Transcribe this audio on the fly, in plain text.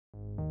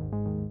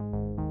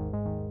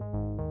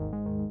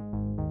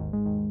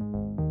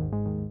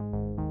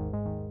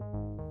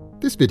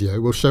This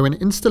video will show an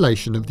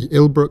installation of the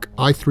ILLBRUCK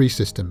i3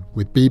 system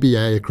with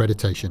BBA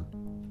accreditation,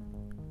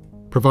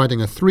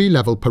 providing a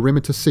 3-level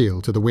perimeter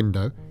seal to the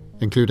window,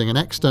 including an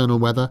external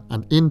weather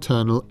and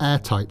internal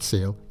airtight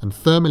seal and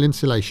thermal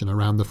insulation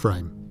around the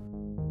frame.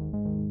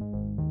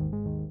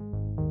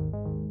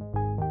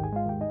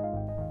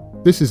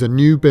 This is a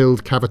new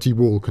build cavity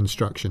wall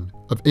construction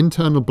of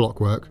internal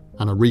blockwork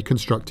and a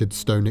reconstructed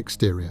stone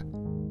exterior.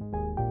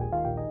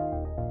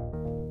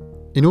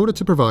 In order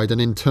to provide an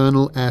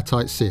internal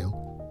airtight seal,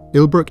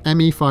 ILLBRUCK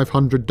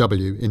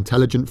ME500W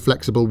Intelligent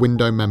Flexible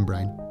Window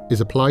Membrane is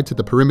applied to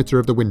the perimeter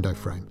of the window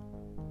frame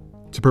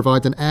to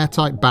provide an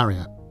airtight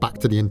barrier back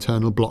to the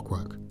internal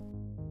blockwork.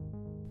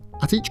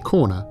 At each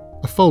corner,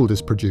 a fold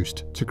is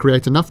produced to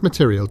create enough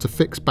material to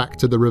fix back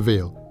to the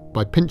reveal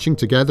by pinching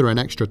together an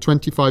extra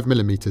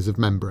 25mm of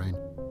membrane.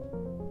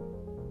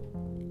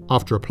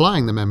 After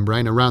applying the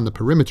membrane around the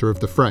perimeter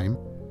of the frame,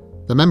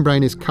 the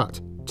membrane is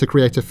cut to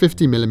create a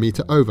 50mm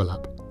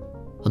overlap,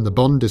 and the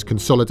bond is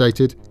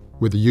consolidated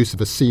with the use of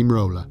a seam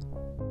roller.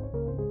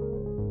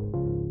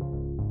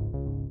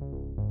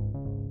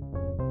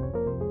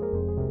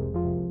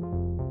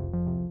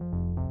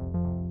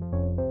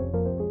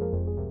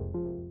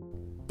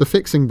 The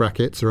fixing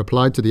brackets are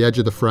applied to the edge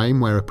of the frame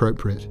where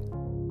appropriate.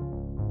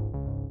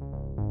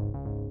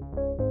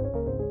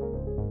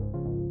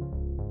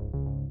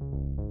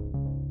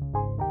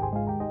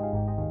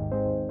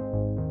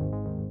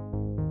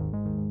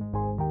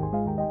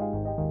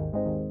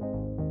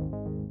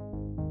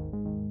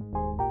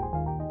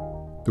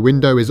 The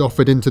window is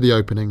offered into the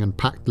opening and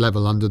packed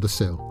level under the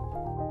sill.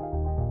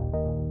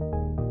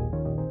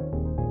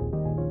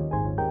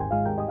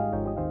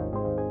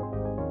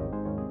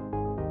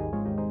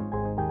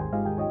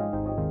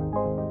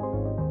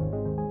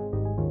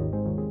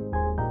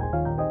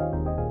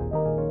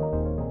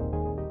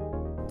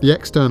 The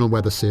external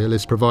weather seal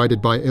is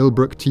provided by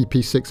ILLBRUCK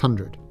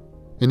TP600,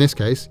 in this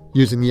case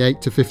using the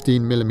 8 to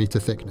 15mm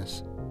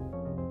thickness.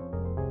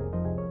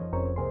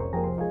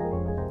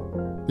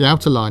 The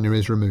outer liner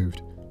is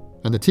removed,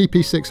 and the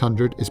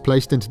TP600 is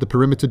placed into the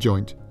perimeter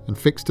joint and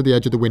fixed to the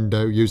edge of the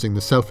window using the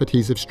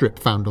self-adhesive strip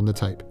found on the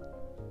tape,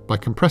 by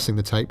compressing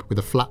the tape with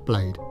a flat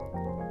blade.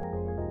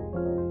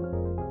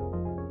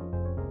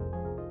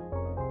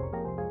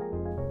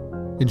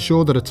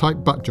 Ensure that a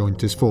tight butt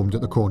joint is formed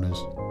at the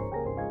corners.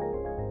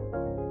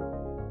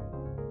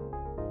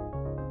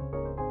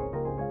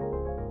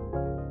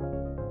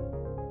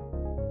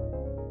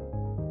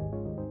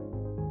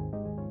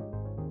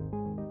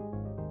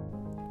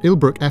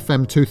 ILLBRUCK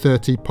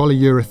FM230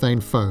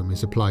 polyurethane foam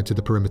is applied to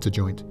the perimeter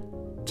joint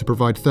to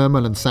provide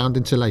thermal and sound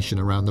insulation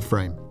around the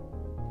frame.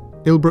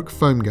 ILLBRUCK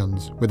foam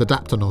guns with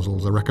adapter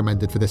nozzles are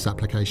recommended for this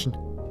application.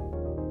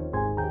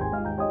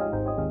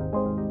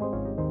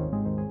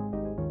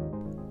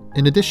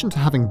 In addition to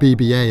having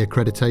BBA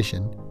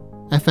accreditation,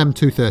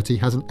 FM230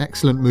 has an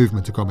excellent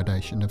movement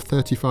accommodation of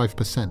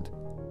 35%.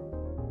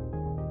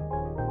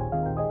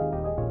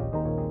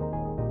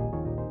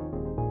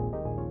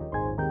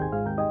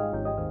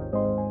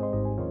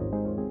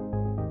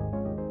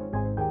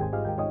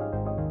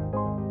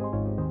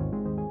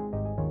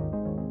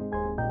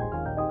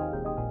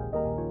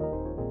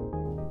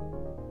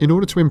 In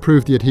order to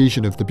improve the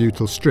adhesion of the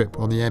butyl strip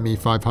on the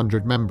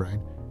ME500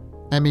 membrane,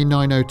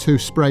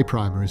 ME902 spray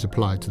primer is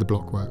applied to the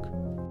blockwork.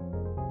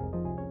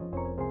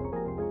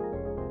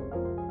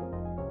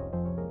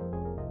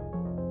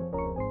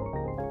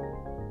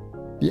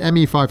 The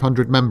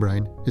ME500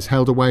 membrane is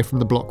held away from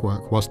the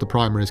blockwork whilst the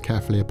primer is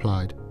carefully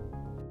applied.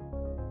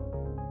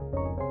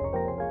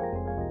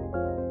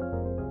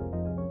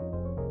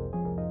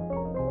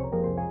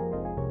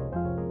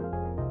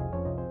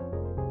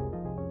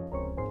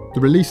 The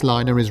release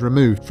liner is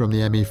removed from the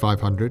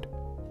ME500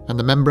 and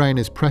the membrane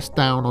is pressed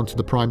down onto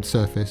the primed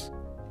surface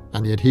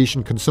and the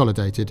adhesion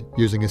consolidated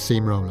using a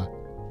seam roller.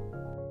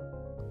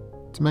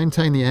 To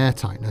maintain the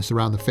airtightness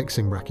around the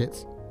fixing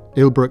brackets,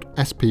 ILLBRUCK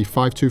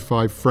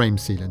SP525 frame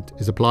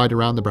sealant is applied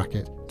around the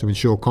bracket to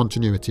ensure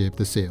continuity of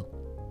the seal.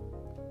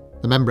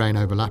 The membrane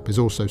overlap is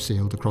also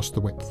sealed across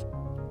the width.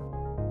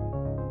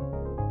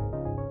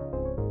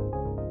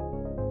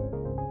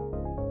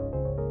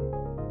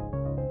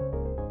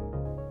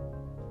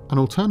 An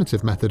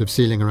alternative method of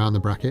sealing around the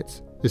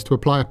brackets is to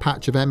apply a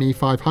patch of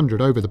ME500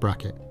 over the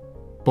bracket,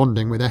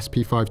 bonding with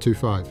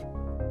SP525.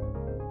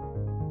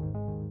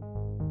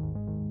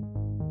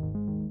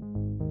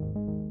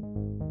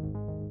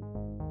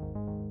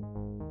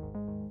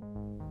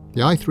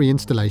 The i3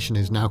 installation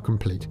is now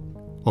complete,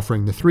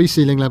 offering the 3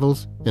 sealing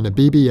levels in a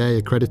BBA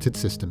accredited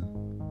system.